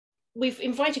we've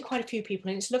invited quite a few people,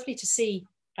 and it's lovely to see,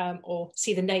 or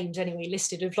see the names anyway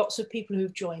listed of lots of people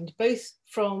who've joined, both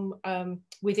from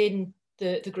within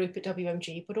the group at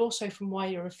WMG, but also from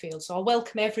wider afield. So I'll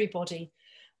welcome everybody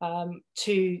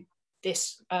to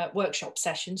this workshop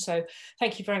session. So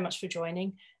thank you very much for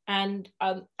joining. And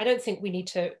I don't think we need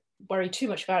to worry too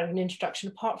much about an introduction,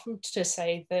 apart from to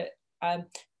say that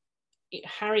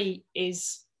Harry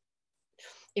is,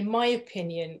 in my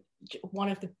opinion, one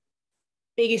of the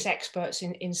biggest experts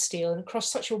in steel, and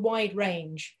across such a wide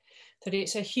range that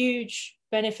it's a huge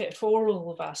benefit for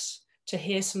all of us to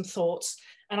hear some thoughts.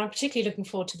 And I'm particularly looking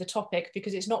forward to the topic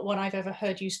because it's not one I've ever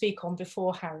heard you speak on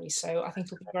before, Harry. So I think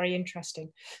it'll be very interesting.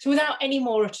 So without any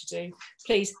more ado,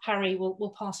 please, Harry,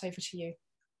 we'll pass over to you.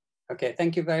 Okay,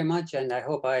 thank you very much. And I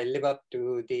hope I live up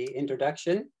to the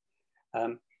introduction.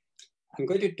 I'm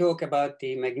going to talk about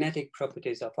the magnetic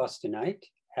properties of austenite,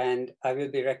 and I will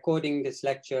be recording this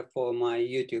lecture for my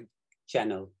YouTube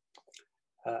channel.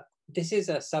 This is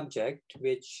a subject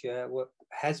which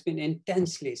has been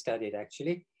intensely studied,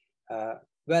 actually,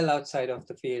 well outside of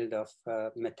the field of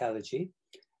metallurgy.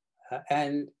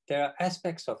 And there are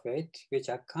aspects of it which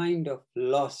are kind of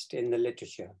lost in the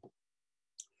literature.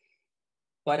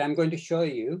 But I'm going to show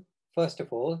you, first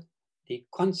of all, the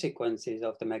consequences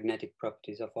of the magnetic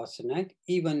properties of austenite,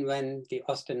 even when the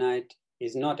austenite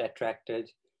is not attracted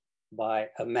by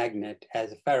a magnet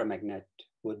as a ferromagnet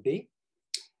would be.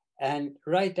 And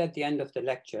right at the end of the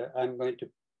lecture, I'm going to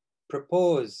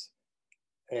propose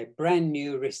a brand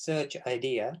new research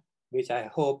idea, which I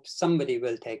hope somebody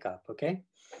will take up, okay?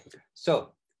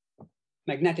 So,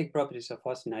 magnetic properties of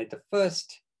austenite. The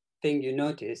first thing you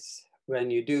notice when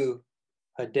you do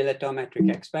a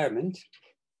dilatometric experiment,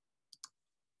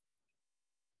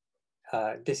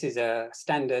 this is a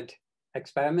standard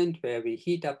experiment where we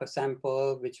heat up a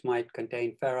sample which might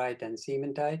contain ferrite and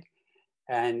cementite,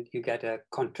 and you get a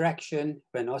contraction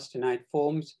when austenite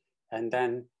forms, and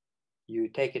then you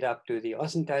take it up to the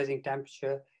austenitizing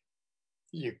temperature,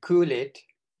 you cool it,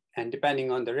 and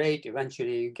depending on the rate,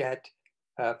 eventually you get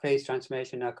phase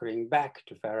transformation occurring back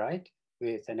to ferrite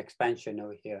with an expansion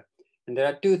over here. And there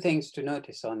are two things to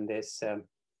notice on this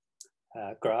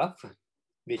graph,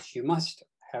 which you must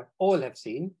all have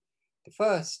seen. The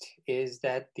first is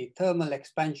that the thermal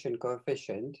expansion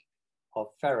coefficient of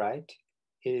ferrite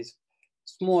is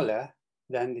smaller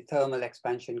than the thermal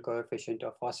expansion coefficient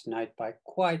of austenite by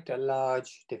quite a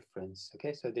large difference.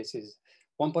 Okay, so this is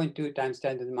 1.2 times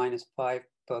 10 to the minus 5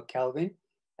 per Kelvin,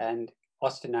 and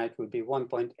austenite would be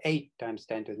 1.8 times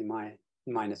 10 to the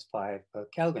minus 5 per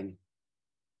Kelvin.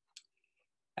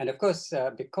 And of course,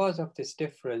 because of this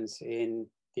difference in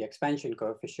the expansion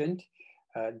coefficient,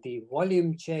 the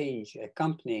volume change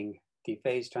accompanying the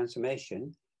phase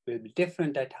transformation will be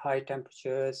different at high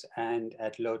temperatures and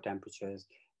at low temperatures.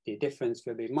 The difference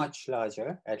will be much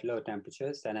larger at low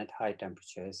temperatures than at high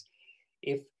temperatures.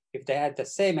 If they had the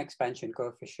same expansion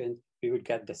coefficient, we would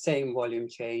get the same volume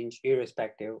change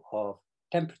irrespective of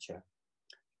temperature.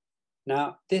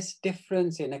 Now, this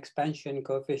difference in expansion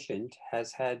coefficient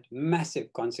has had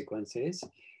massive consequences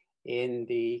in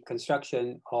the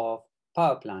construction of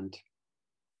power plant.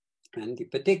 And the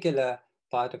particular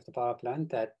part of the power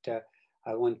plant that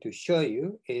I want to show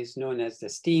you is known as the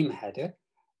steam header,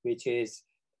 which is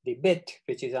the bit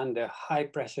which is under high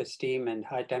pressure steam and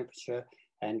high temperature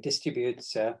and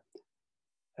distributes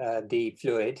the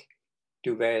fluid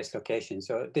to various locations.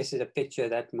 So this is a picture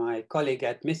that my colleague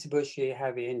at Mitsubishi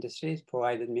Heavy Industries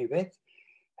provided me with.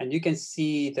 And you can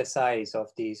see the size of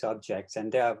these objects,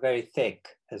 and they are very thick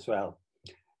as well.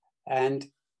 And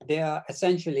they are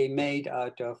essentially made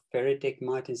out of ferritic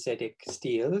martensitic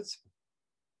steels.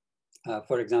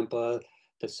 For example,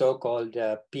 the so-called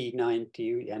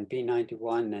P90 and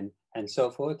P91 and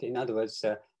so forth. In other words,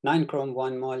 9 chrome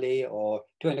 1 moly or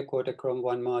 2 1/4 chrome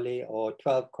 1 moly or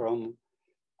 12 chrome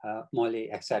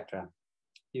moly, etc.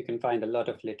 You can find a lot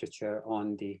of literature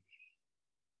on the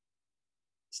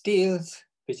steels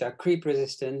which are creep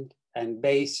resistant and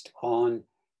based on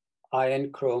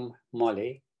iron chrome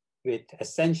moly with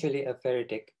essentially a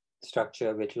ferritic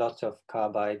structure with lots of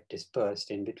carbide dispersed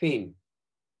in between.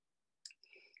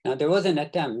 Now, there was an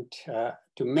attempt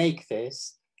to make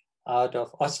this out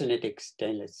of austenitic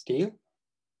stainless steel.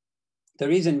 The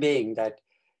reason being that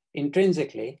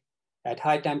intrinsically, at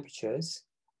high temperatures,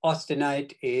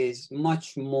 austenite is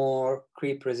much more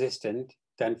creep resistant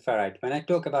than ferrite. When I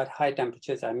talk about high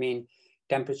temperatures, I mean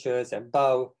temperatures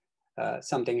above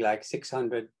something like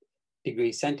 600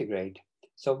 degrees centigrade.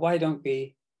 So why don't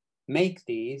we make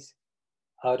these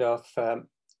out of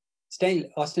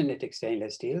austenitic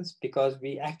stainless steels because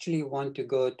we actually want to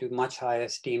go to much higher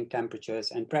steam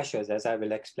temperatures and pressures, as I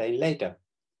will explain later.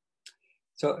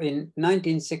 So in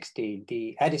 1960,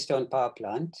 the Eddystone power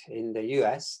plant in the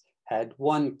US had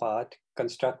one part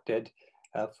constructed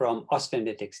from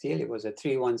austenitic steel. It was a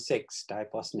 316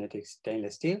 type austenitic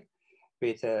stainless steel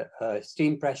with a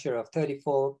steam pressure of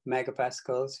 34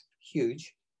 megapascals,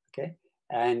 huge, okay,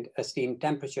 and a steam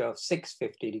temperature of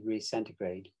 650 degrees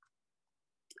centigrade.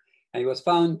 And it was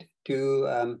found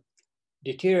to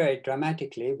deteriorate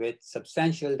dramatically with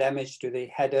substantial damage to the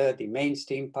header, the main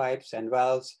steam pipes and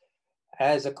valves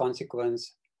as a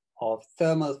consequence of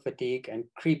thermal fatigue and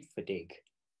creep fatigue,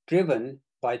 driven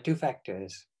by two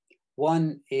factors.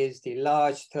 One is the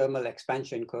large thermal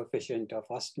expansion coefficient of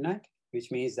austenite,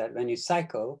 which means that when you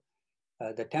cycle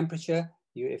the temperature,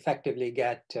 you effectively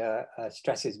get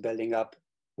stresses building up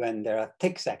when there are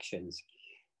thick sections.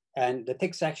 And the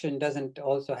thick section doesn't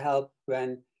also help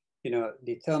when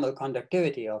the thermal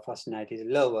conductivity of austenite is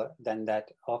lower than that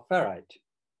of ferrite.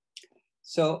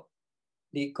 So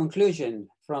the conclusion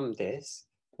from this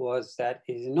was that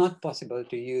it is not possible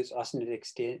to use austenitic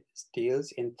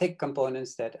steels in thick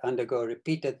components that undergo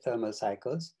repeated thermal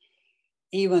cycles,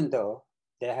 even though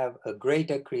they have a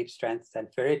greater creep strength than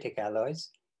ferritic alloys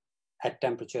at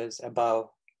temperatures above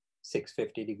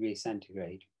 650 degrees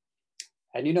centigrade.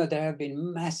 And there have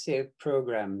been massive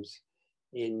programs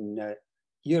in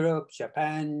Europe,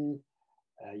 Japan,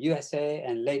 USA,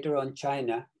 and later on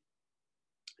China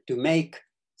to make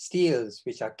steels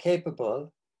which are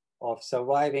capable of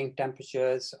surviving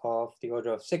temperatures of the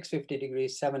order of 650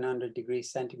 degrees, 700 degrees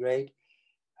centigrade,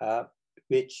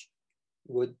 which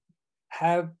would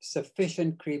have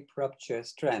sufficient creep rupture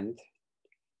strength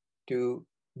to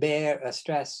bear a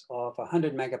stress of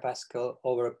 100 megapascal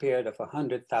over a period of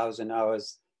 100,000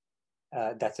 hours.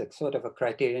 That's a sort of a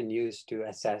criterion used to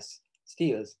assess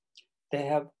steels. They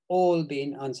have all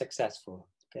been unsuccessful,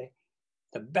 okay?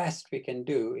 The best we can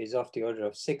do is of the order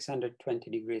of 620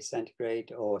 degrees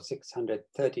centigrade or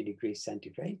 630 degrees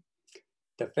centigrade.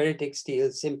 The ferritic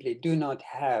steels simply do not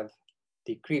have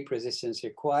the creep resistance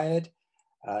required,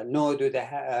 nor do they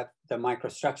have the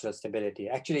microstructural stability.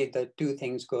 Actually, the two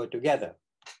things go together.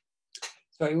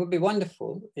 So it would be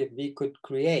wonderful if we could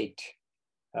create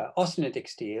austenitic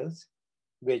steels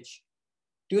which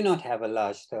do not have a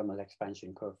large thermal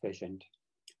expansion coefficient.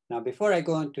 Now, before I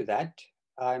go into that,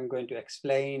 I'm going to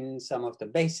explain some of the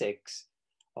basics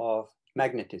of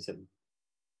magnetism.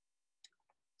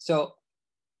 So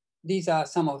these are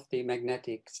some of the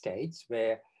magnetic states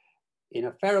where in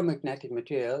a ferromagnetic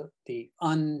material, the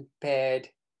unpaired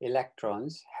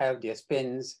electrons have their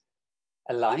spins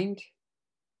aligned.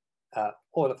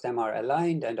 All of them are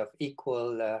aligned and of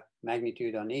equal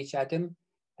magnitude on each atom.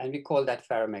 And we call that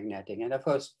ferromagnetic. And of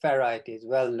course, ferrite is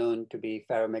well known to be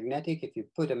ferromagnetic. If you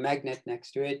put a magnet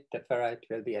next to it, the ferrite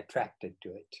will be attracted to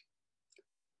it.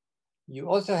 You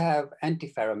also have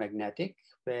antiferromagnetic,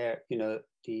 where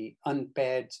the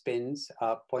unpaired spins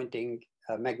are pointing,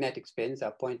 magnetic spins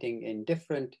are pointing in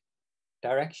different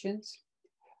directions.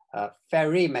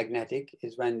 Ferrimagnetic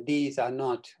is when these are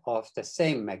not of the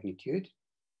same magnitude.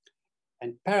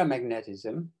 And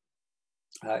paramagnetism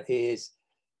is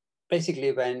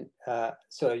basically when,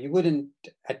 so you wouldn't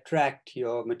attract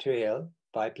your material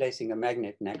by placing a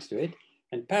magnet next to it.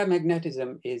 And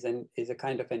paramagnetism is a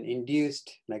kind of an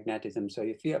induced magnetism. So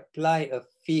if you apply a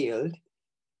field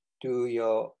to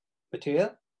your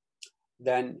material,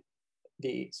 then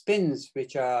the spins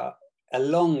which are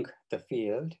along the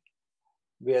field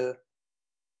will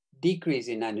decrease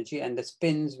in energy, and the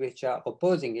spins which are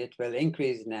opposing it will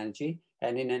increase in energy.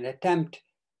 And in an attempt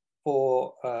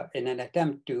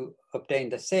to obtain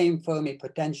the same Fermi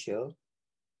potential,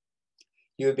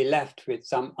 you'll be left with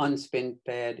some unspin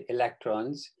paired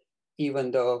electrons,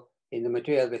 even though in the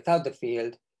material without the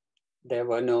field, there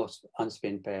were no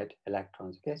unspin paired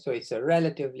electrons. Okay? So it's a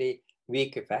relatively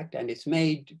weak effect, and it's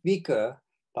made weaker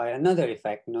by another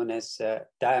effect known as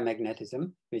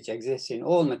diamagnetism, which exists in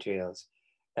all materials.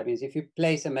 That means if you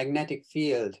place a magnetic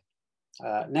field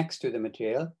next to the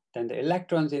material, then the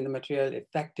electrons in the material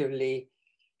effectively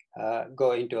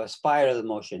go into a spiral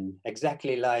motion,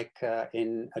 exactly like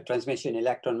in a transmission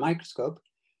electron microscope.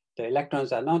 The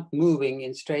electrons are not moving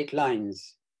in straight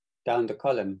lines down the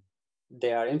column.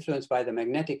 They are influenced by the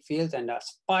magnetic fields and are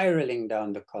spiraling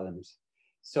down the columns.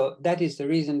 So that is the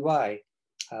reason why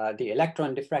the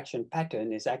electron diffraction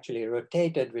pattern is actually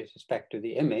rotated with respect to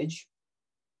the image,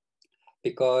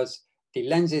 because the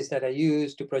lenses that are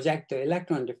used to project the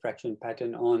electron diffraction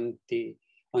pattern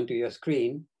onto your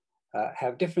screen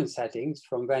have different settings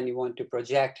from when you want to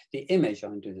project the image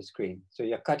onto the screen. So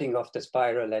you're cutting off the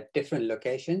spiral at different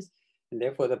locations, and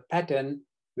therefore the pattern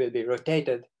will be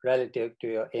rotated relative to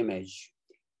your image.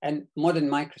 And modern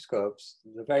microscopes,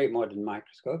 the very modern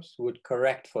microscopes, would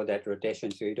correct for that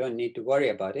rotation, so you don't need to worry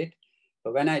about it.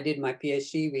 But when I did my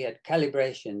PhD, we had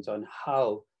calibrations on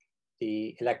how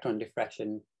the electron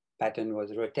diffraction pattern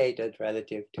was rotated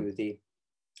relative to the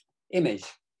image.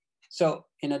 So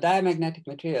in a diamagnetic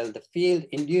material, the field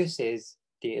induces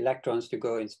the electrons to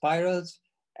go in spirals,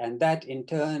 and that in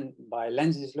turn, by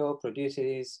Lenz's law,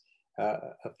 produces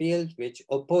a field which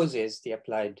opposes the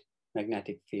applied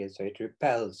magnetic field, so it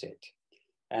repels it.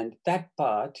 And that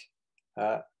part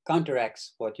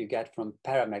counteracts what you get from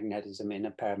paramagnetism in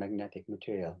a paramagnetic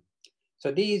material.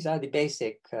 So these are the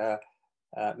basic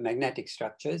magnetic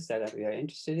structures that we are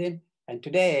interested in. And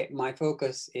today, my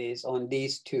focus is on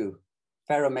these two,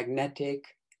 ferromagnetic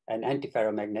and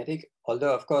antiferromagnetic,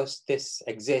 although of course this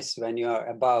exists when you are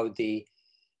above the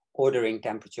ordering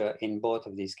temperature in both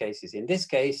of these cases. In this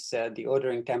case, the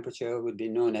ordering temperature would be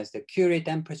known as the Curie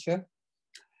temperature,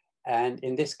 and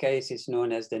in this case, it's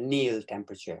known as the Neel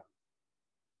temperature.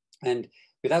 And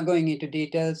without going into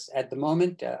details at the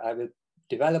moment, I will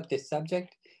develop this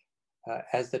subject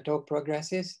as the talk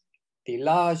progresses. The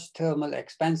large thermal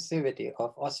expansivity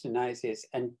of austenite is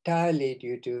entirely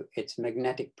due to its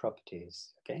magnetic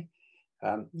properties, okay?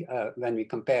 When we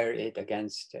compare it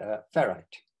against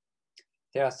ferrite.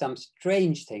 There are some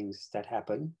strange things that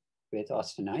happen with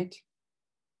austenite.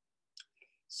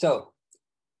 So,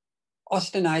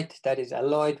 austenite that is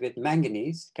alloyed with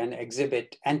manganese can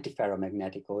exhibit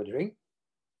antiferromagnetic ordering.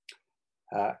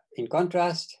 In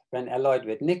contrast, when alloyed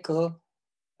with nickel,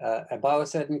 above a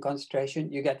certain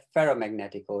concentration, you get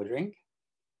ferromagnetic ordering.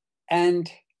 And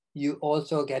you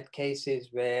also get cases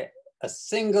where a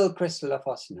single crystal of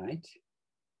austenite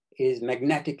is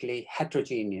magnetically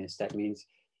heterogeneous. That means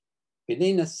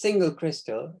within a single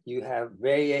crystal, you have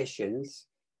variations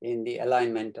in the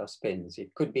alignment of spins.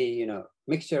 It could be,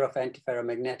 mixture of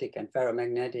antiferromagnetic and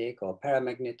ferromagnetic, or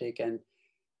paramagnetic and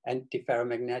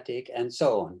antiferromagnetic, and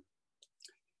so on.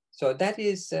 So that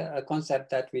is a concept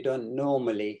that we don't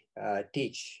normally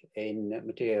teach in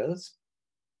materials,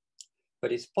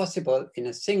 but it's possible in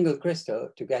a single crystal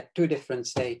to get two different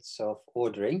states of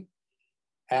ordering,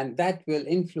 and that will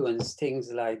influence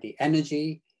things like the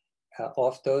energy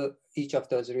of each of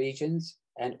those regions,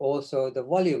 and also the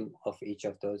volume of each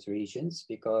of those regions,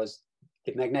 because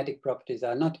the magnetic properties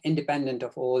are not independent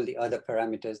of all the other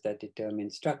parameters that determine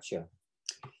structure.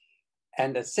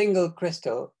 And a single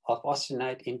crystal of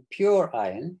austenite in pure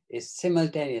iron is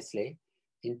simultaneously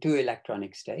in two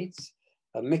electronic states,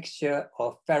 a mixture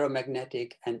of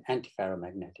ferromagnetic and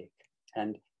antiferromagnetic.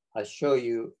 And I'll show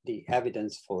you the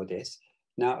evidence for this.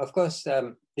 Now, of course,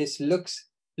 this looks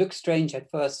strange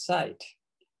at first sight,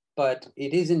 but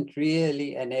it isn't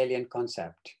really an alien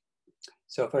concept.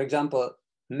 So for example,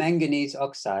 manganese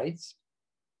oxides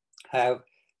have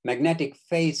magnetic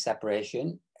phase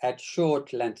separation at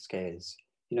short length scales.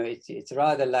 It's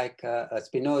rather like a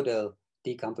spinodal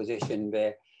decomposition,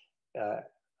 where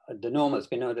the normal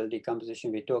spinodal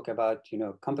decomposition, we talk about,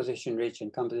 composition rich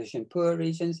and composition poor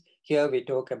regions. Here we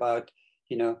talk about,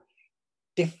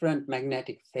 different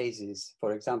magnetic phases,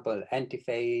 for example,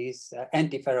 antiphase,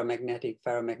 antiferromagnetic,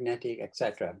 ferromagnetic,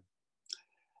 etc.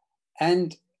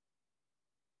 And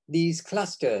these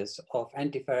clusters of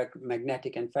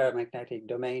antiferromagnetic and ferromagnetic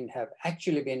domain have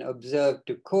actually been observed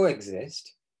to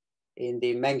coexist in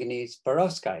the manganese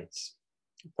perovskites.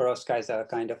 Perovskites are a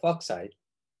kind of oxide.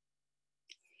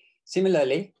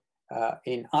 Similarly,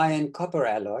 in iron-copper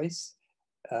alloys,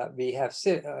 we have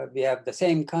the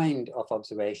same kind of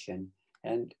observation.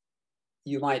 And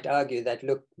you might argue that,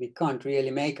 look, we can't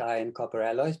really make iron-copper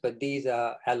alloys, but these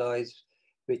are alloys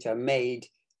which are made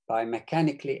by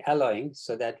mechanically alloying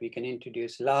so that we can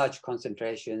introduce large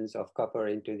concentrations of copper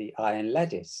into the iron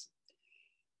lattice.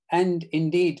 And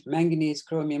indeed, manganese,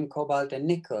 chromium, cobalt, and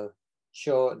nickel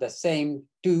show the same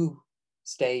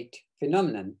two-state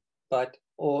phenomenon, but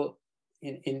all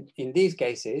in these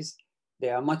cases,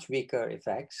 there are much weaker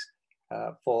effects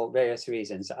for various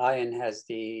reasons. Iron has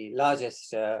the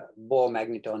largest Bohr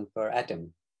magneton per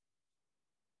atom.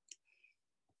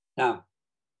 Now,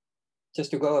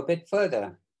 just to go a bit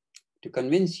further, to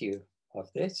convince you of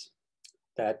this,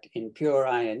 that in pure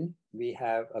iron, we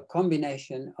have a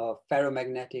combination of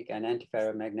ferromagnetic and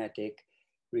antiferromagnetic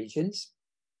regions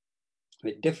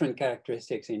with different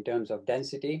characteristics in terms of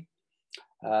density.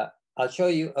 I'll show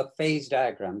you a phase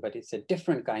diagram, but it's a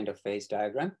different kind of phase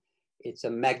diagram. It's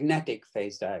a magnetic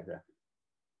phase diagram.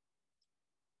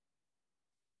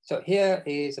 So here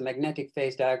is a magnetic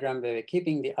phase diagram where we're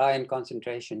keeping the ion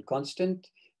concentration constant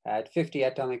at 50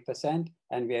 atomic percent,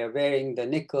 and we are varying the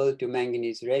nickel to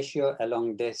manganese ratio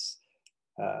along this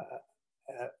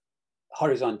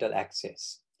horizontal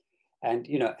axis. And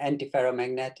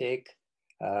antiferromagnetic,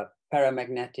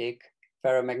 paramagnetic,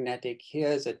 ferromagnetic,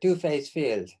 here's a two-phase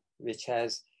field which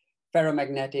has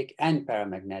ferromagnetic and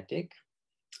paramagnetic.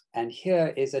 And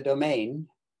here is a domain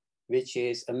which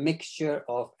is a mixture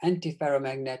of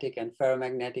antiferromagnetic and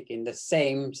ferromagnetic in the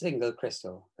same single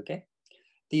crystal, okay?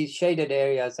 These shaded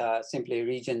areas are simply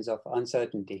regions of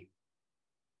uncertainty.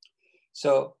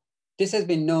 So this has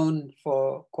been known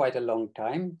for quite a long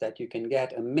time, that you can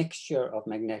get a mixture of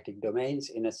magnetic domains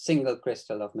in a single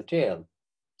crystal of material.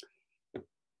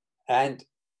 And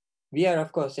we are,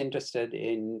 of course, interested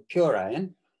in pure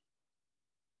ion.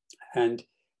 And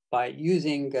by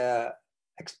using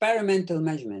experimental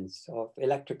measurements of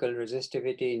electrical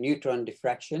resistivity, neutron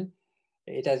diffraction,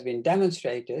 it has been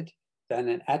demonstrated that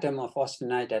an atom of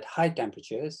austenite at high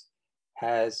temperatures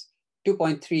has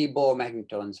 2.3 Bohr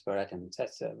magnetons per atom.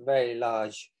 That's a very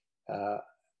large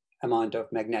amount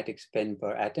of magnetic spin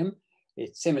per atom.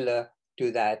 It's similar to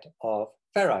that of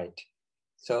ferrite.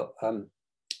 So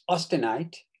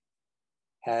austenite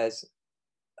has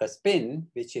a spin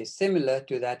which is similar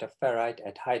to that of ferrite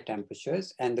at high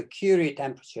temperatures, and the Curie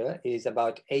temperature is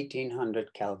about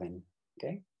 1800 Kelvin,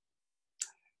 okay?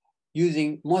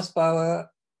 Using Morse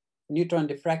power neutron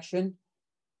diffraction,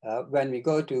 when we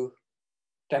go to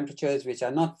temperatures which are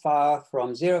not far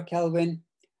from 0 Kelvin,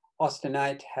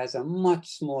 austenite has a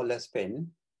much smaller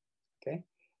spin, okay?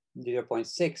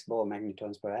 0.6 Bohr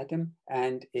magnetons per atom,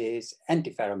 and is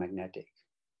antiferromagnetic.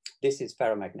 This is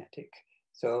ferromagnetic.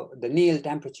 So the Neel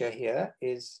temperature here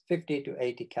is 50 to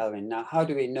 80 Kelvin. Now, how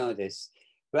do we know this?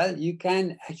 Well, you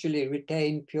can actually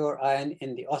retain pure ion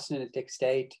in the austenitic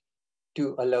state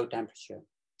to a low temperature,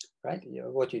 right?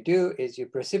 What you do is you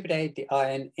precipitate the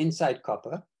ion inside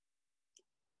copper,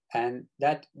 and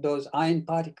those ion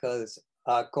particles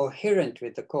are coherent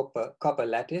with the copper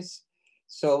lattice,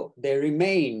 so they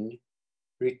remain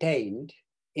retained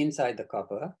inside the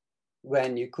copper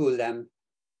when you cool them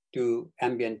to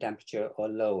ambient temperature or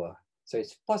lower. So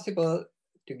it's possible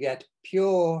to get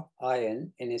pure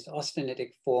ion in its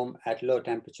austenitic form at low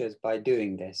temperatures by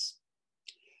doing this.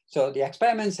 So the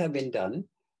experiments have been done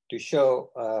to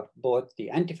show both the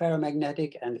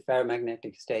antiferromagnetic and the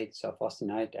ferromagnetic states of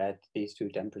austenite at these two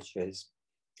temperatures.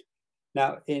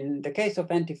 Now, in the case of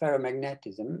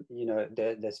antiferromagnetism,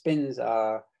 the spins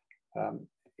are,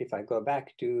 if I go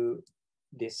back to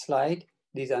this slide,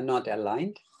 these are not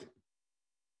aligned.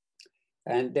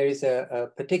 And there is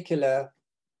a particular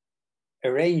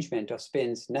arrangement of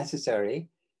spins necessary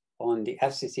on the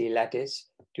FCC lattice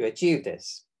to achieve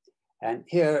this. And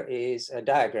here is a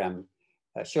diagram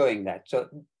showing that. So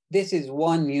this is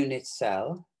one unit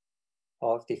cell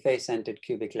of the face-centered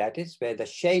cubic lattice, where the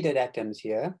shaded atoms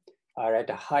here are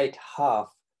at a height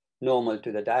half normal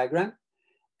to the diagram,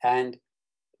 and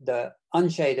the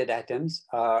unshaded atoms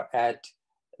are at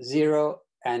 0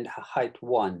 and height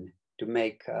 1 to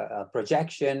make a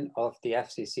projection of the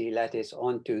FCC lattice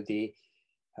onto the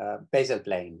basal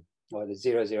plane, or the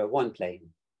 001 plane.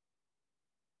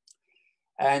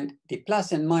 And the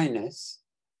plus and minus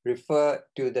refer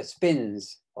to the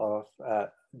spins of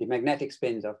the magnetic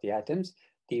spins of the atoms.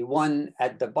 The one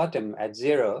at the bottom at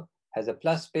 0 has a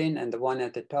plus spin, and the one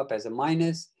at the top has a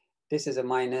minus. This is a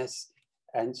minus,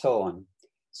 and so on.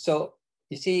 So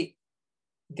you see,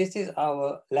 this is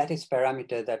our lattice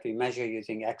parameter that we measure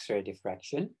using X-ray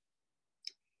diffraction.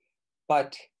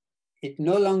 But it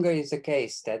no longer is the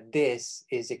case that this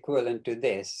is equivalent to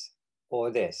this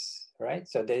or this, right?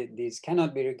 So these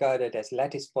cannot be regarded as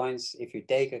lattice points if you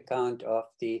take account of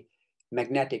the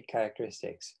magnetic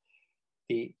characteristics.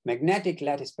 The magnetic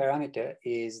lattice parameter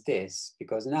is this,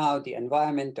 because now the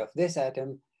environment of this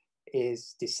atom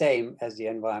is the same as the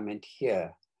environment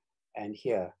here and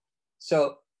here.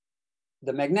 So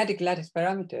the magnetic lattice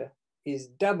parameter is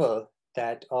double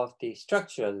that of the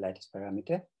structural lattice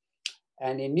parameter.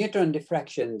 And in neutron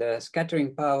diffraction, the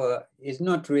scattering power is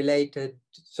not related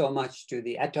so much to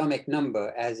the atomic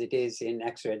number as it is in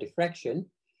X-ray diffraction,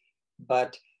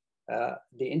 but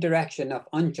the interaction of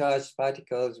uncharged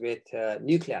particles with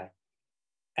nuclei.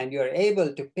 And you're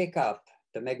able to pick up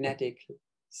the magnetic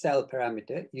cell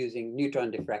parameter using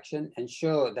neutron diffraction and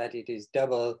show that it is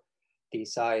double the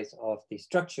size of the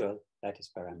structural lattice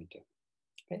parameter.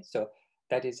 Okay, so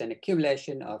that is an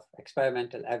accumulation of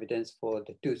experimental evidence for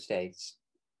the two states.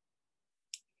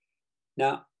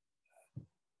 Now,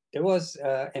 there was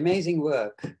amazing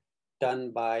work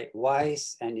done by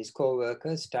Weiss and his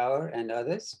co-workers, Tower and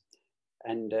others,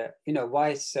 And, you know,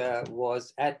 Weiss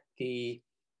was at the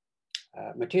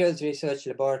Materials Research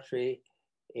Laboratory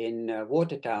in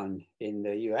Watertown in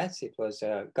the US. It was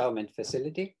a government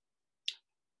facility.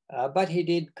 But he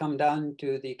did come down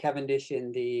to the Cavendish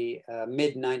in the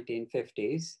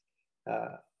mid-1950s,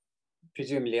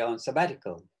 presumably on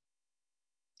sabbatical.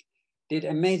 Did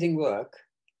amazing work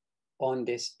on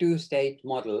this two-state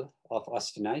model of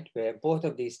austenite, where both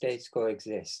of these states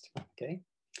coexist, okay?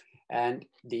 And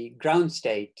the ground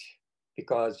state,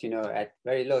 because, you know, at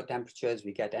very low temperatures,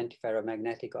 we get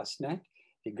antiferromagnetic austenite.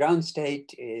 The ground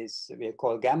state is, we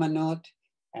call gamma naught,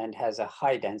 and has a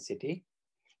high density.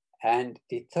 And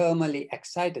the thermally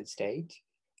excited state,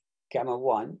 gamma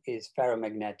 1, is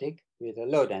ferromagnetic with a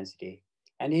low density.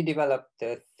 And he developed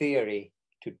the theory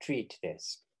to treat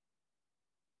this.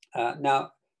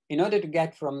 Now, in order to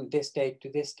get from this state to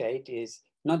this state is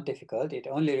not difficult. It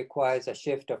only requires a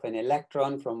shift of an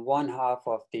electron from one half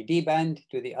of the d band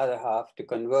to the other half to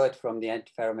convert from the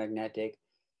antiferromagnetic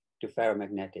to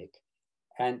ferromagnetic.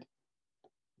 And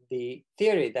the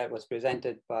theory that was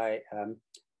presented by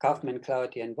Kaufman,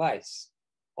 Clarty, and Weiss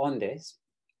on this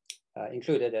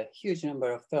included a huge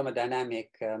number of thermodynamic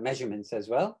measurements as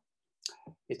well,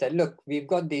 is that, look, we've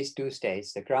got these two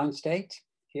states, the ground state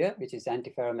here, which is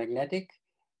antiferromagnetic,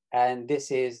 and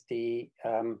this is the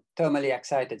thermally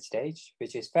excited stage,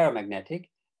 which is ferromagnetic.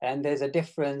 And there's a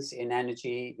difference in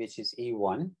energy, which is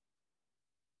E1.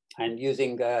 And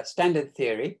using a standard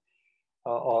theory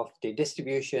of the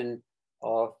distribution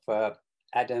of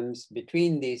atoms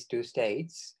between these two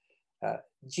states,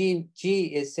 G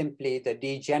is simply the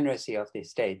degeneracy of the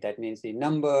state. That means the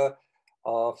number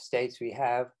of states we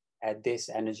have at this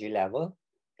energy level.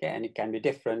 Okay, and it can be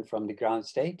different from the ground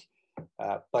state.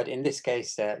 But in this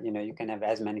case, you know, you can have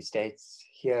as many states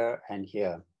here and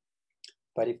here.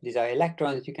 But if these are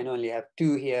electrons, you can only have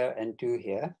 2 here and 2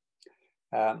 here.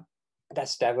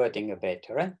 That's diverting a bit,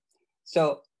 all right?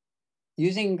 So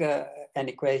using an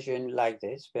equation like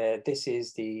this, where this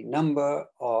is the number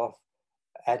of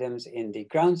atoms in the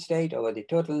ground state over the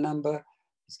total number,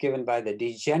 is given by the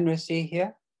degeneracy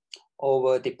here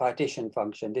over the partition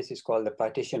function. This is called the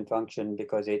partition function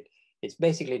because it's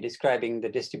basically describing the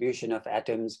distribution of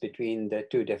atoms between the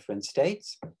two different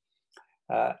states.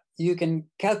 You can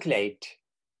calculate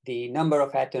the number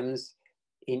of atoms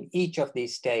in each of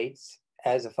these states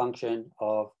as a function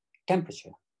of temperature,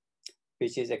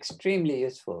 which is extremely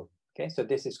useful. Okay, so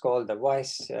this is called the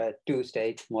Weiss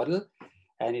two-state model,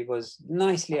 and it was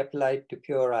nicely applied to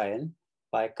pure iron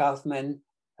by Kaufman,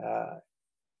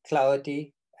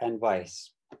 Clarty, and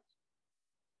Weiss.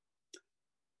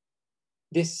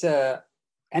 This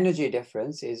energy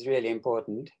difference is really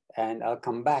important, and I'll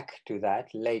come back to that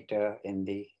later in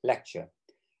the lecture.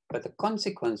 But the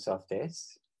consequence of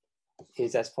this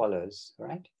is as follows,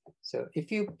 right? So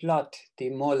if you plot the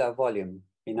molar volume,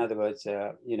 in other words,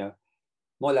 you know,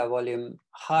 molar volume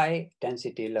high,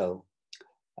 density low,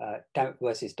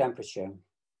 versus temperature,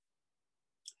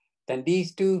 then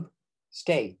these two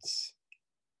states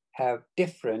have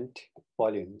different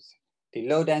volumes. The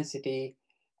low density,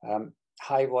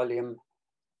 high volume,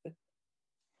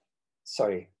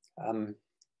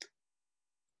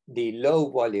 the low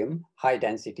volume, high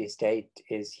density state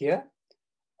is here,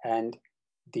 and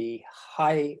the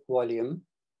high volume,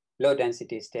 low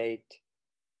density state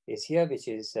is here, which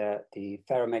is the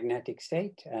ferromagnetic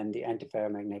state and the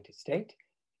antiferromagnetic state.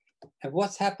 And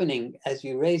what's happening as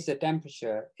you raise the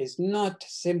temperature is not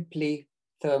simply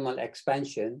thermal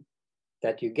expansion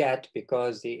that you get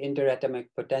because the interatomic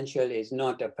potential is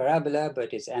not a parabola,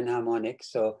 but it's anharmonic.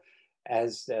 So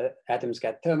as atoms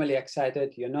get thermally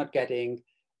excited, you're not getting,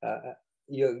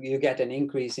 you get an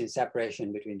increase in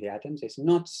separation between the atoms. It's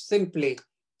not simply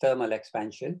thermal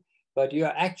expansion, but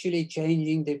you're actually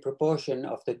changing the proportion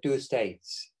of the two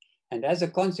states. And as a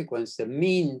consequence, the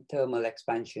mean thermal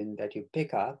expansion that you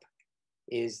pick up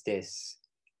is this,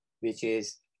 which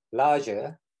is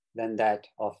larger than that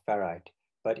of ferrite.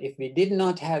 But if we did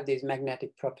not have these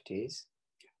magnetic properties,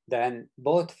 then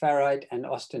both ferrite and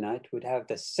austenite would have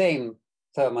the same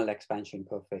thermal expansion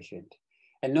coefficient.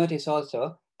 And notice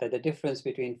also that the difference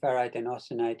between ferrite and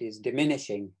austenite is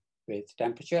diminishing with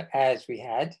temperature, as we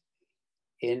had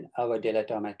in our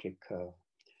dilatometric curve.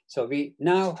 So we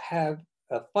now have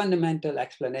a fundamental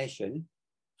explanation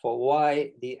for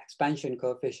why the expansion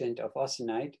coefficient of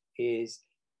austenite is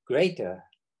greater,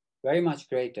 very much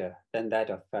greater than that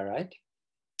of ferrite.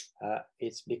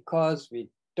 It's because we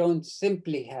don't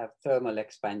simply have thermal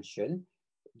expansion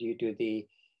due to the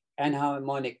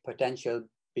anharmonic potential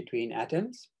between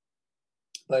atoms,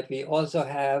 but we also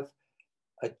have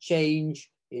a change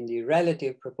in the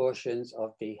relative proportions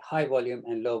of the high volume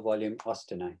and low volume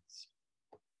austenites.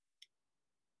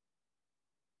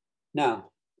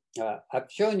 Now, I've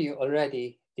shown you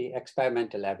already the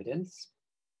experimental evidence,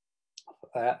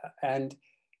 and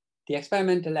the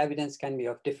experimental evidence can be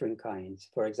of different kinds.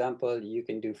 For example, you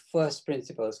can do first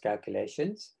principles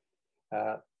calculations.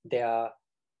 They are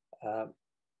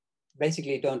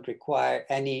basically don't require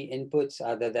any inputs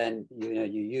other than you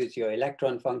use your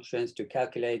electron functions to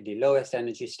calculate the lowest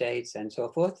energy states and so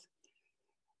forth.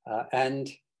 And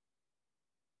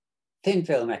thin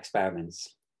film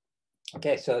experiments.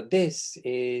 Okay, so this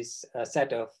is a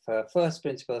set of first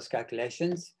principles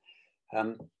calculations.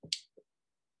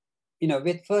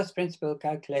 With first principle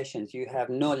calculations, you have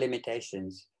no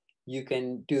limitations. You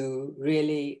can do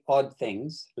really odd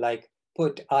things like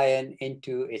put iron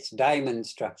into its diamond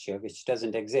structure, which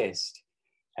doesn't exist,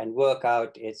 and work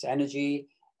out its energy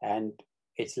and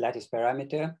its lattice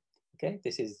parameter. Okay,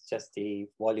 this is just the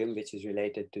volume which is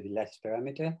related to the lattice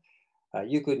parameter.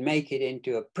 You could make it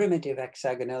into a primitive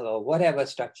hexagonal or whatever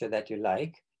structure that you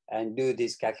like and do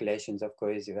these calculations of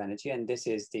cohesive energy. And this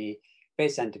is the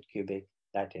base-centered cubic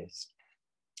lattice.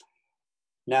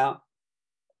 Now,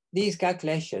 these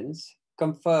calculations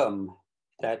confirm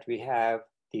that we have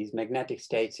these magnetic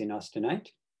states in austenite.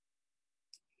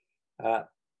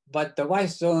 But the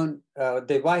Weiss zone,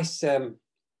 the Weiss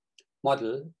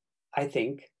model, I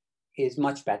think, is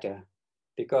much better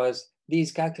because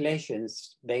these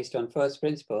calculations based on first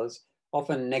principles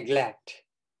often neglect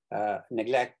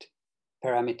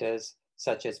parameters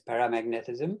such as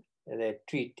paramagnetism. They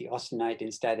treat the austenite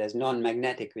instead as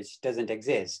non-magnetic, which doesn't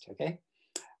exist, okay?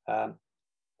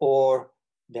 Or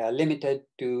they are limited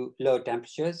to low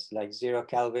temperatures like 0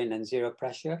 Kelvin and 0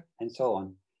 pressure and so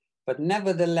on. But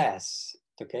nevertheless,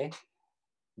 okay,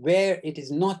 where it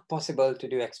is not possible to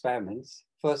do experiments,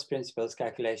 first principles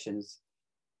calculations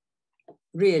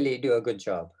really do a good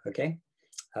job, okay?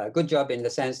 A good job in the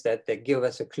sense that they give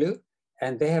us a clue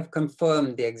and they have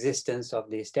confirmed the existence of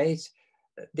these states.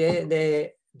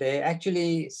 They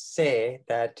actually say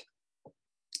that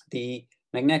the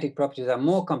magnetic properties are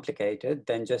more complicated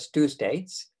than just two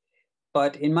states.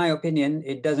 But in my opinion,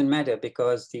 it doesn't matter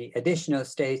because the additional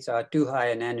states are too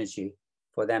high in energy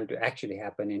for them to actually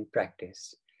happen in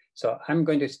practice. So I'm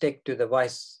going to stick to the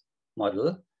Weiss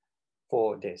model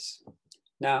for this.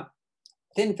 Now,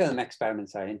 thin film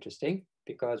experiments are interesting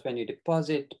because when you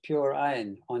deposit pure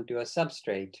iron onto a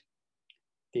substrate,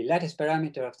 the lattice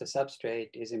parameter of the substrate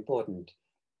is important.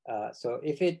 So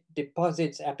if it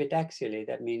deposits epitaxially,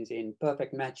 that means in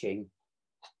perfect matching,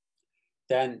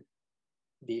 then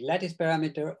the lattice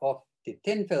parameter of the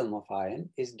thin film of iron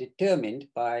is determined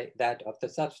by that of the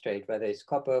substrate, whether it's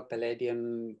copper,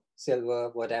 palladium, silver,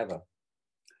 whatever.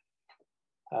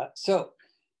 So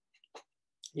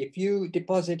if you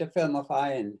deposit a film of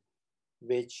iron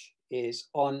which is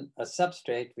on a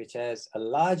substrate which has a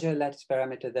larger lattice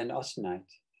parameter than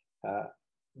austenite,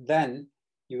 then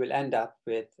you will end up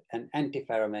with an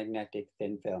antiferromagnetic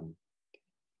thin film.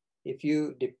 If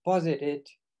you deposit it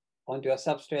onto a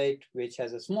substrate which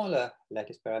has a smaller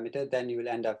lattice parameter, then you will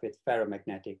end up with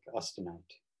ferromagnetic austenite.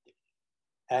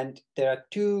 And there are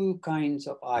two kinds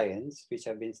of ions which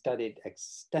have been studied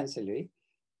extensively.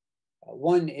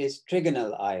 One is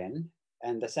trigonal ion,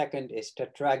 and the second is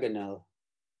tetragonal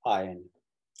ion.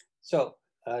 So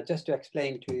just to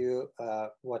explain to you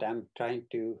what I'm trying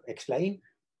to explain,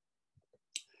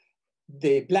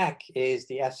 the black is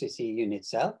the FCC unit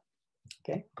cell,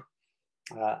 okay,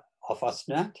 of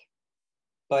austenite.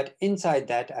 But inside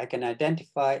that, I can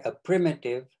identify a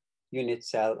primitive unit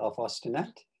cell of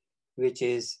austenite, which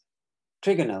is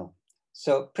trigonal.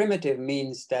 So primitive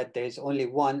means that there's only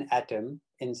one atom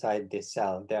inside this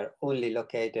cell. They're only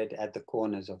located at the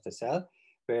corners of the cell,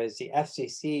 whereas the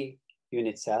FCC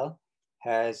unit cell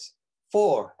has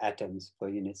 4 atoms per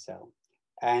unit cell.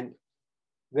 And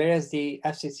whereas the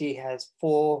FCC has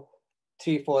 4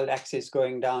 3-fold axes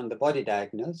going down the body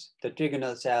diagonals, the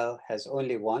trigonal cell has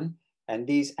only 1, and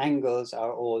these angles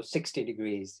are all 60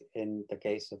 degrees in the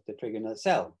case of the trigonal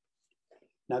cell.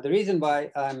 Now, the reason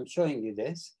why I'm showing you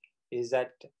this is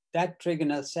that that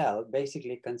trigonal cell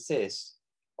basically consists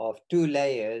of 2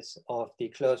 layers of the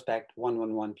close-packed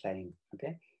 1-1-1 plane,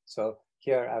 okay? So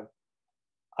here I've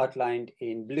outlined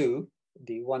in blue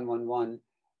the 1-1-1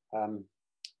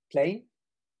 plane,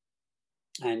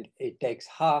 and it takes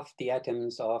half the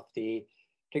atoms of the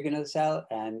trigonal cell,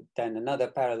 and then another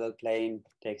parallel plane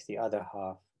takes the other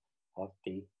half of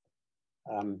the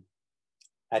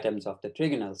atoms of the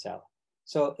trigonal cell.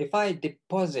 So if I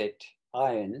deposit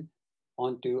iron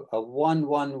onto a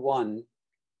 1-1-1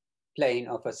 plane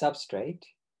of a substrate,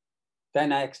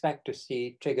 then I expect to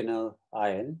see trigonal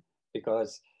iron,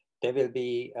 because there will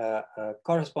be a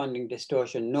corresponding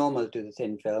distortion normal to the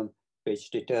thin film, which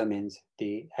determines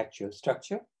the actual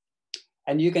structure.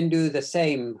 And you can do the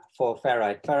same for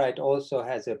ferrite. Ferrite also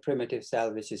has a primitive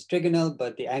cell which is trigonal,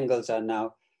 but the angles are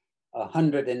now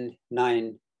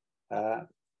 109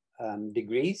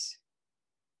 degrees.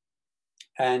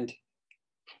 And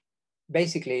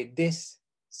basically this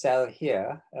cell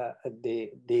here,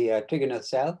 the trigonal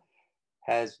cell,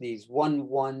 has these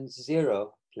 110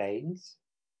 planes,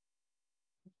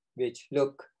 which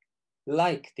look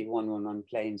like the 111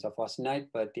 planes of austenite,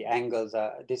 but the angles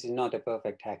are, this is not a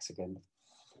perfect hexagon.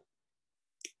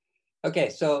 Okay,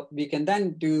 so we can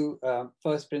then do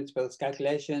first principles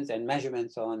calculations and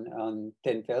measurements on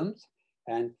thin films.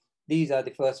 And these are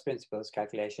the first principles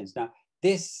calculations. Now,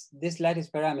 this lattice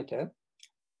parameter,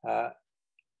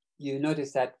 you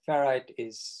notice that ferrite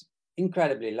is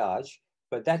incredibly large,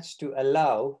 but that's to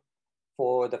allow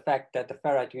for the fact that the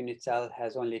ferrite unit cell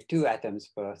has only 2 atoms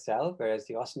per cell, whereas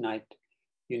the austenite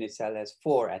unit cell has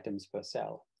 4 atoms per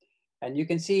cell. And you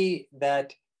can see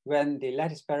that when the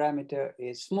lattice parameter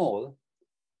is small,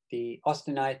 the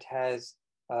austenite has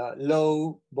a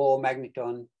low Bohr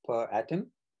magneton per atom.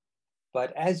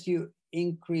 But as you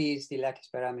increase the lattice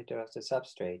parameter of the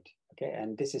substrate, okay,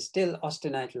 and this is still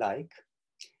austenite-like,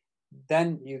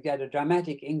 then you get a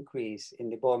dramatic increase in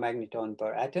the Bohr magneton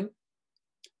per atom,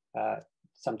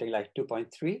 something like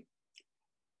 2.3.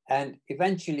 And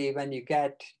eventually, when you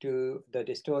get to the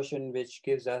distortion which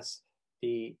gives us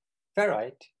the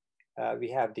ferrite,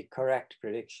 we have the correct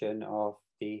prediction of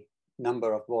the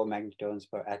number of Bohr magnetons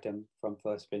per atom from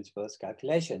first principles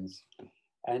calculations.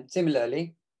 And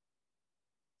similarly,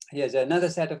 here's another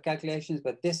set of calculations,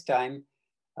 but this time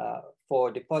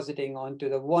for depositing onto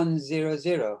the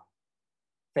 100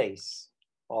 face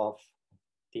of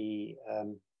the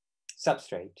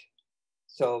substrate.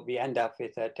 So we end up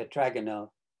with a tetragonal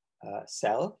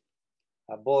cell,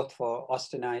 both for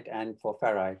austenite and for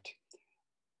ferrite.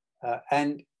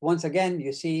 And once again,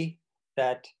 you see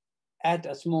that at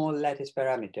a small lattice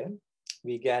parameter,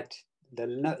 we get the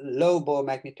low Bohr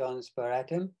magnetons per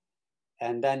atom,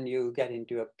 and then you get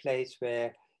into a place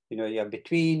where you're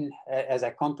between, as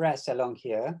I compress along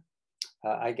here,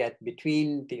 I get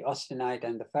between the austenite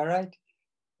and the ferrite,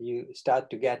 you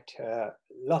start to get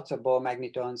lots of Bohr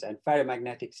magnetons and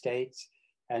ferromagnetic states,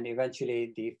 and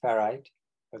eventually the ferrite,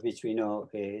 which we know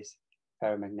is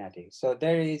ferromagnetic. So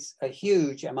there is a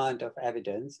huge amount of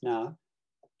evidence now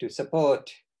to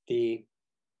support the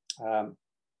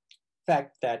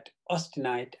fact that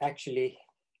austenite actually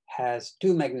has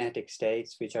 2 magnetic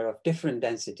states which are of different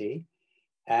density,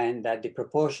 and that the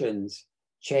proportions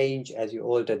change as you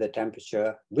alter the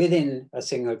temperature within a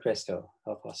single crystal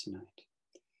of austenite.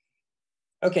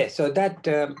 Okay, so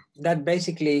that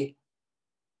basically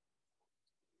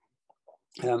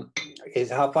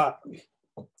is how far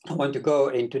I want to go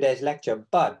in today's lecture,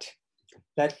 but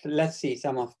let's see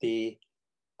some of the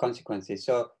consequences.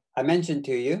 So I mentioned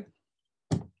to you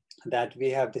that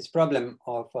we have this problem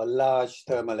of a large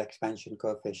thermal expansion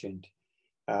coefficient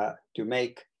to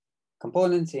make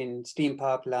components in steam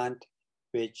power plant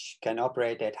which can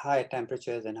operate at higher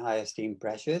temperatures and higher steam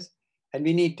pressures. And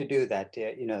we need to do that.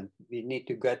 We need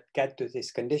to get to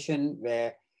this condition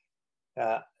where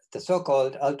the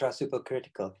so-called ultra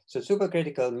supercritical. So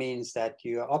supercritical means that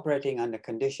you are operating under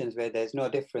conditions where there's no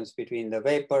difference between the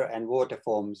vapor and water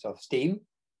forms of steam.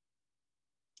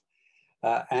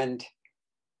 And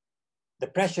the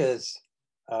pressures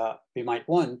we might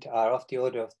want are of the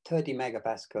order of 30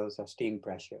 megapascals of steam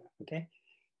pressure, okay?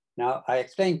 Now, I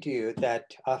explained to you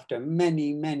that after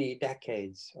many, many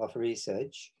decades of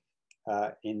research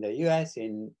in the US,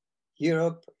 in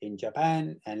Europe, in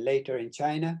Japan, and later in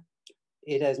China,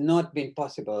 it has not been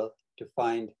possible to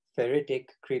find ferritic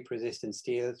creep-resistant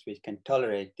steels which can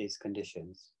tolerate these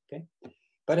conditions, okay?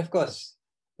 But of course,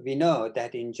 we know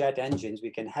that in jet engines, we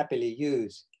can happily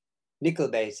use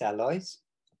nickel-based alloys,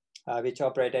 which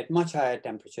operate at much higher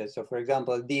temperatures. So for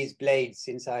example, these blades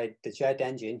inside the jet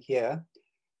engine here,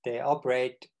 they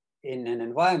operate in an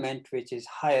environment which is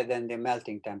higher than their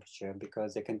melting temperature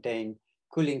because they contain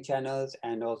cooling channels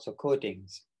and also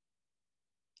coatings.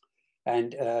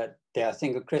 And they are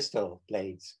single crystal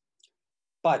blades.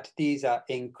 But these are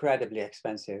incredibly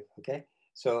expensive, okay?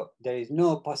 So there is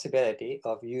no possibility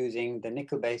of using the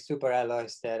nickel-based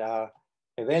superalloys that are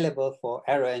available for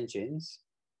aero engines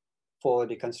for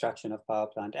the construction of power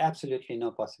plant. Absolutely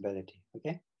no possibility,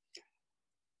 okay?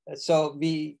 So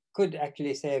we could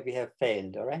actually say we have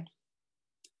failed, all right?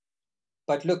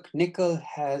 But look, nickel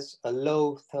has a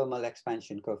low thermal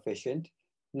expansion coefficient,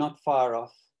 not far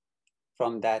off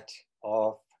from that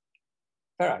of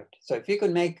ferrite. So if we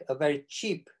could make a very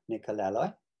cheap nickel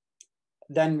alloy,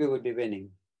 then we would be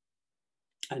winning.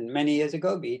 And many years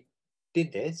ago, we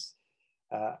did this.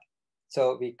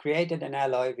 So we created an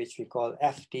alloy which we call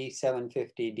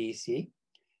FT750DC.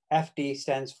 FT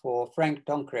stands for Frank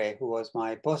Doncre, who was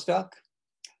my postdoc.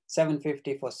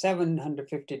 750 for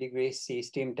 750 degrees C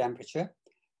steam temperature,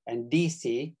 and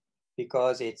DC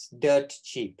because it's dirt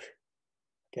cheap.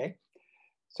 Okay,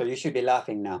 so you should be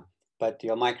laughing now, but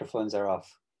your microphones are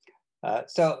off.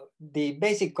 So the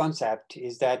basic concept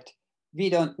is that we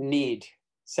don't need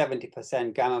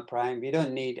 70% gamma prime. We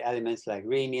don't need elements like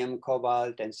rhenium,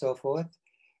 cobalt, and so forth.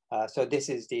 So this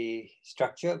is the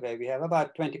structure where we have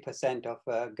about 20%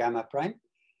 of gamma prime.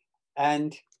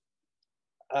 And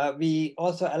we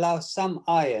also allow some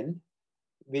iron,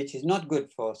 which is not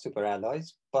good for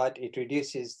superalloys, but it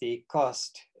reduces the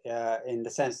cost in the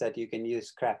sense that you can use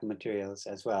scrap materials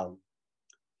as well.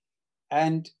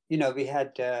 And, you know, we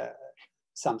had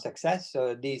some success.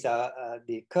 So these are,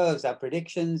 the curves are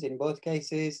predictions in both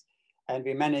cases, and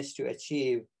we managed to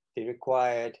achieve the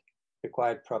required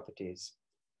properties.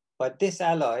 But this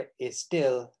alloy is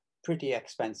still pretty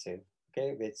expensive,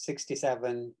 okay, with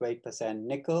 67% weight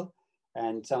nickel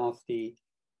and some of the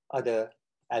other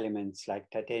elements like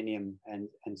titanium and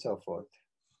so forth.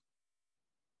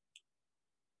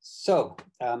 So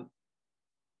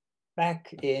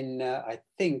back in, I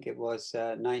think it was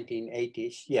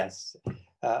 1980s, yes,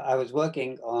 I was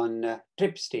working on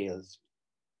trip steels,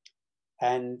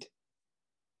 and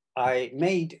I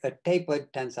made a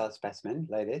tapered tensile specimen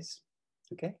like this,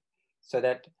 okay, so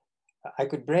that I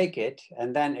could break it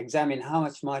and then examine how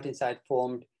much martensite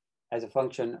formed as a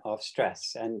function of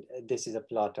stress. And this is a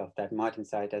plot of that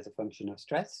martensite as a function of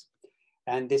stress.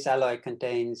 And this alloy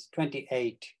contains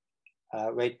 28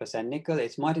 weight % nickel.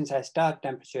 Its martensite start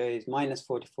temperature is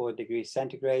 -44 degrees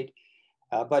centigrade,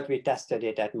 but we tested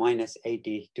it at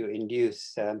 -80 to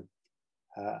induce,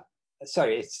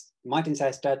 sorry, its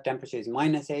martensite start temperature is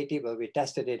 -80, but we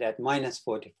tested it at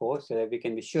 -44 so that we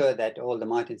can be sure that all the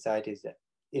martensite is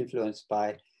influenced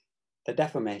by the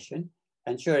deformation.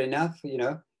 And sure enough, you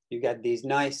know, you get these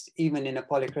nice, even in a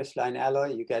polycrystalline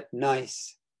alloy, you get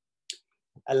nice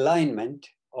alignment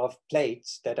of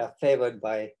plates that are favored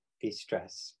by the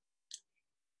stress.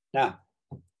 Now,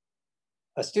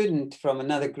 a student from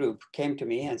another group came to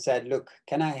me and said, look,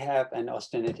 can I have an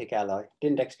austenitic alloy?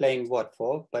 Didn't explain what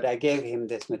for, but I gave him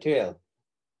this material.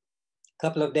 A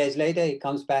couple of days later, he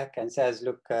comes back and says,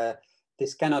 look,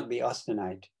 this cannot be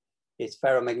austenite. It's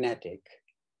ferromagnetic.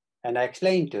 And I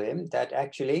explained to him that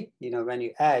actually, you know, when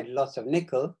you add lots of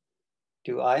nickel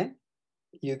to iron,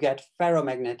 you get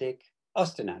ferromagnetic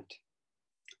austenite.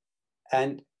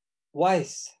 And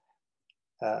Weiss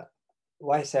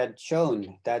had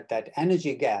shown that that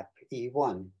energy gap,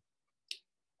 E1,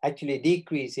 actually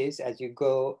decreases as you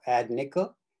go add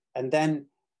nickel and then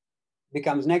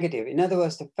becomes negative. In other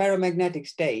words, the ferromagnetic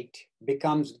state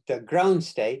becomes the ground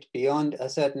state beyond a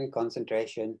certain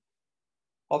concentration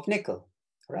of nickel,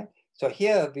 right? So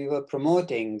here we were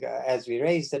promoting, as we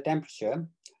raised the temperature,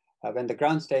 when the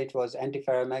ground state was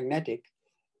antiferromagnetic,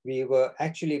 we were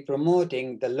actually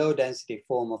promoting the low density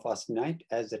form of austenite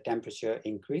as the temperature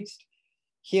increased.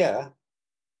 Here,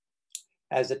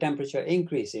 as the temperature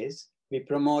increases, we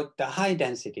promote the high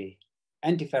density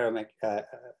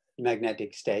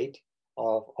antiferromagnetic state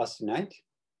of austenite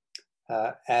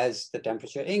as the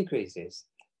temperature increases.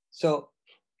 So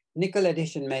nickel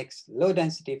addition makes low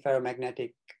density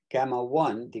ferromagnetic gamma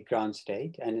 1 the ground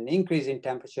state, and an increase in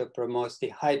temperature promotes the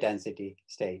high density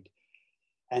state.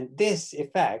 And this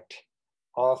effect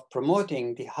of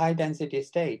promoting the high density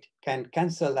state can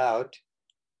cancel out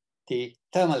the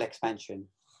thermal expansion.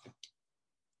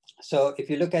 So if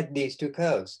you look at these two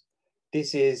curves,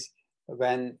 this is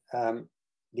when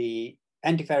the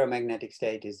antiferromagnetic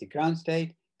state is the ground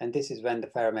state, and this is when the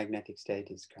ferromagnetic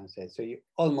state is ground state. So you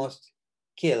almost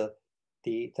kill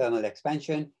the thermal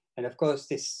expansion. And of course,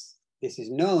 this is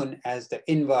known as the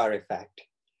Invar effect,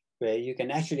 where you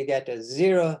can actually get a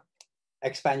 0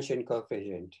 expansion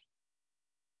coefficient.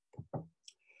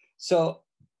 So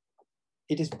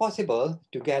it is possible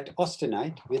to get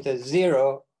austenite with a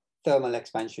 0 thermal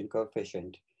expansion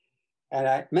coefficient. And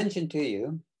I mentioned to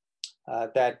you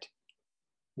that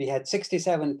we had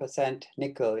 67%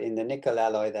 nickel in the nickel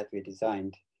alloy that we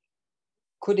designed.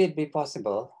 Could it be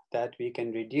possible that we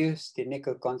can reduce the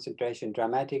nickel concentration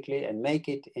dramatically and make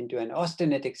it into an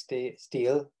austenitic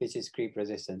steel, which is creep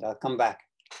resistant? I'll come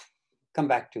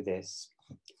back to this.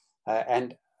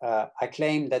 I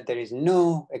claim that there is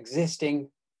no existing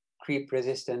creep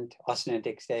resistant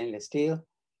austenitic stainless steel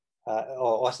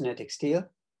or austenitic steel,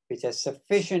 which has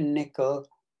sufficient nickel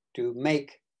to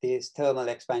make this thermal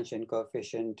expansion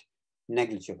coefficient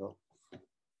negligible.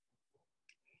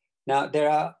 Now, there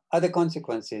are other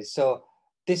consequences. So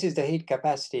this is the heat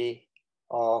capacity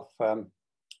of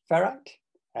ferrite.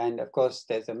 And of course,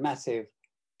 there's a massive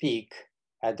peak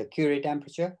at the Curie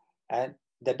temperature. And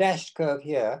the dashed curve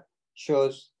here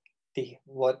shows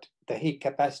what the heat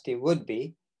capacity would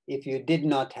be if you did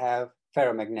not have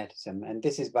ferromagnetism. And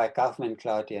this is by Kaufman,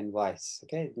 Clouty, and Weiss,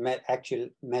 okay? Actual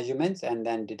measurements and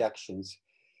then deductions.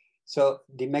 So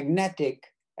the magnetic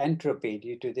entropy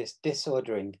due to this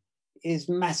disordering is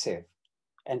massive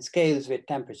and scales with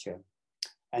temperature.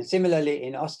 And similarly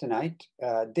in austenite,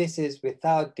 this is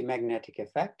without the magnetic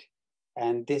effect,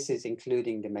 and this is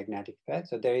including the magnetic effect.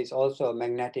 So there is also a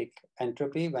magnetic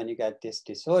entropy when you get this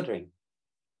disordering.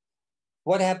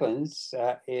 What happens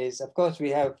is, of course, we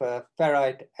have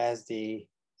ferrite as the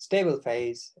stable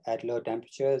phase at low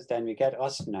temperatures, then we get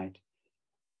austenite.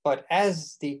 But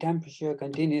as the temperature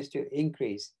continues to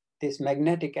increase, this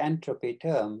magnetic entropy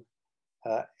term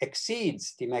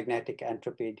exceeds the magnetic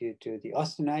entropy due to the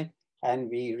austenite, and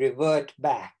we revert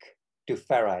back to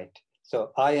ferrite.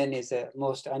 So iron is a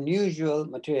most unusual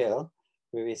material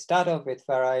where we start off with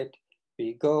ferrite,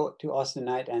 we go to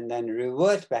austenite and then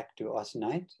revert back to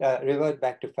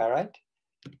ferrite,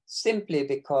 simply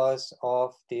because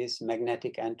of this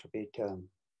magnetic entropy term.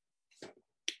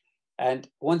 And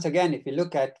once again, if you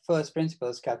look at first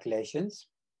principles calculations,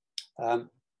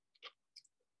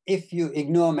 if you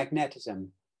ignore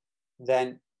magnetism,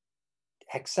 then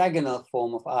hexagonal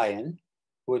form of iron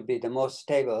would be the most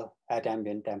stable at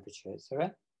ambient temperatures,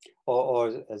 right?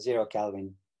 Or 0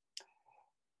 Kelvin.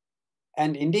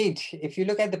 And indeed, if you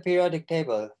look at the periodic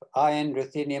table, iron,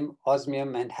 ruthenium,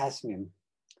 osmium, and hafnium,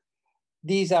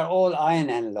 these are all iron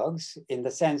analogues in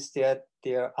the sense that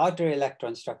their outer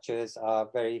electron structures are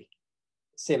very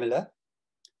similar,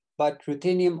 but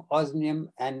ruthenium, osmium,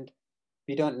 and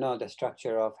we don't know the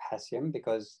structure of hafnium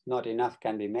because not enough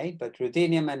can be made, but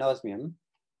ruthenium and osmium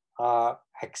are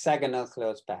hexagonal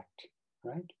close packed,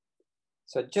 right?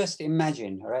 So just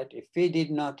imagine, right, if we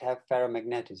did not have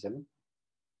ferromagnetism,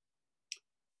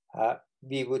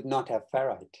 we would not have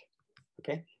ferrite,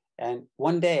 okay? And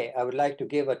one day I would like to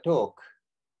give a talk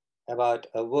about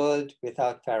a world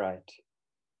without ferrite.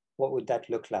 What would that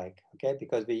look like, okay?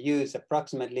 Because we use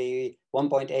approximately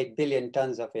 1.8 billion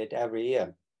tons of it every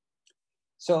year.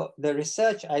 So the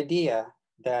research idea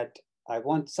that I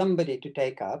want somebody to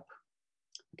take up,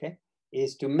 okay,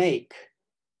 is to make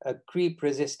a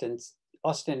creep-resistant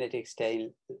austenitic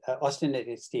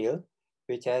steel,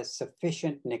 which has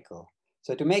sufficient nickel.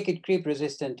 So to make it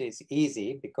creep-resistant is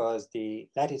easy because the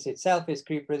lattice itself is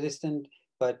creep-resistant,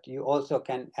 but you also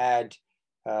can add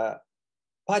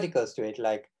particles to it,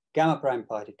 like gamma prime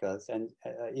particles and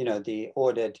the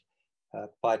ordered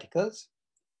particles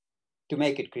to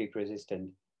make it creep-resistant.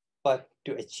 But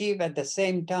to achieve at the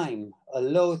same time a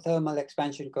low thermal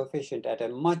expansion coefficient at a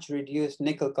much reduced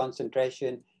nickel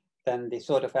concentration than the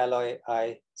sort of alloy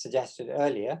I suggested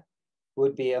earlier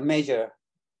would be a major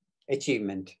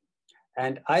achievement.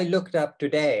 And I looked up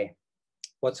today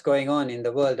what's going on in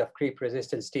the world of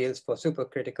creep-resistant steels for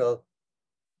supercritical,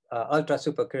 ultra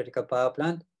supercritical power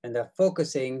plant, and they're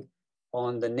focusing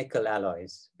on the nickel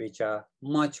alloys, which are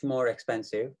much more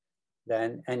expensive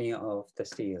than any of the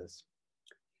steels.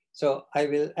 So I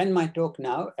will end my talk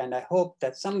now, and I hope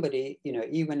that somebody,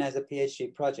 even as a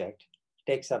PhD project,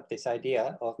 takes up this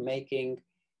idea of making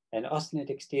an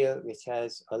austenitic steel which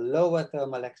has a low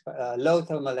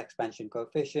thermal expansion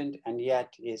coefficient and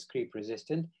yet is creep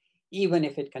resistant, even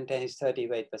if it contains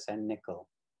 38% nickel.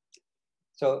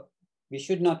 So we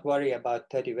should not worry about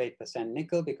 38%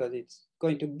 nickel because it's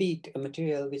going to beat a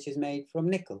material which is made from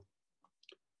nickel.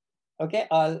 Okay,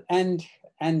 I'll end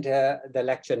the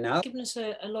lecture now. Given us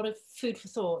a lot of food for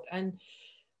thought, and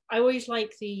I always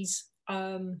like these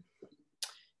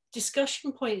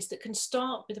discussion points that can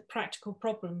start with a practical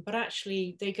problem, but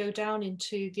actually they go down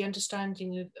into the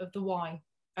understanding of the why.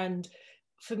 And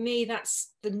for me,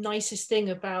 that's the nicest thing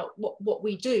about what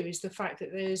we do, is the fact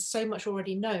that there's so much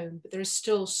already known, but there are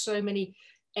still so many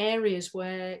areas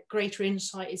where greater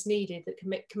insight is needed that can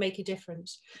make a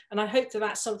difference. And I hope that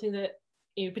that's something that,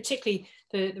 particularly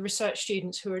the research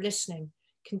students who are listening,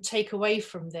 can take away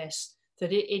from this,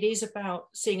 that it is about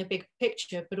seeing a big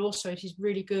picture, but also it is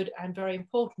really good and very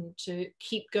important to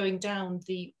keep going down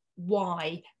the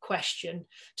why question,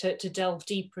 to delve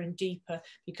deeper and deeper,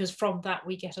 because from that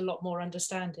we get a lot more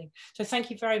understanding. So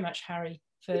thank you very much, Harry,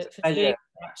 for doing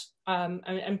that,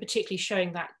 and particularly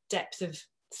showing that depth of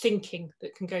thinking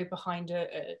that can go behind a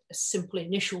simple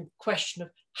initial question of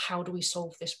how do we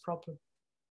solve this problem.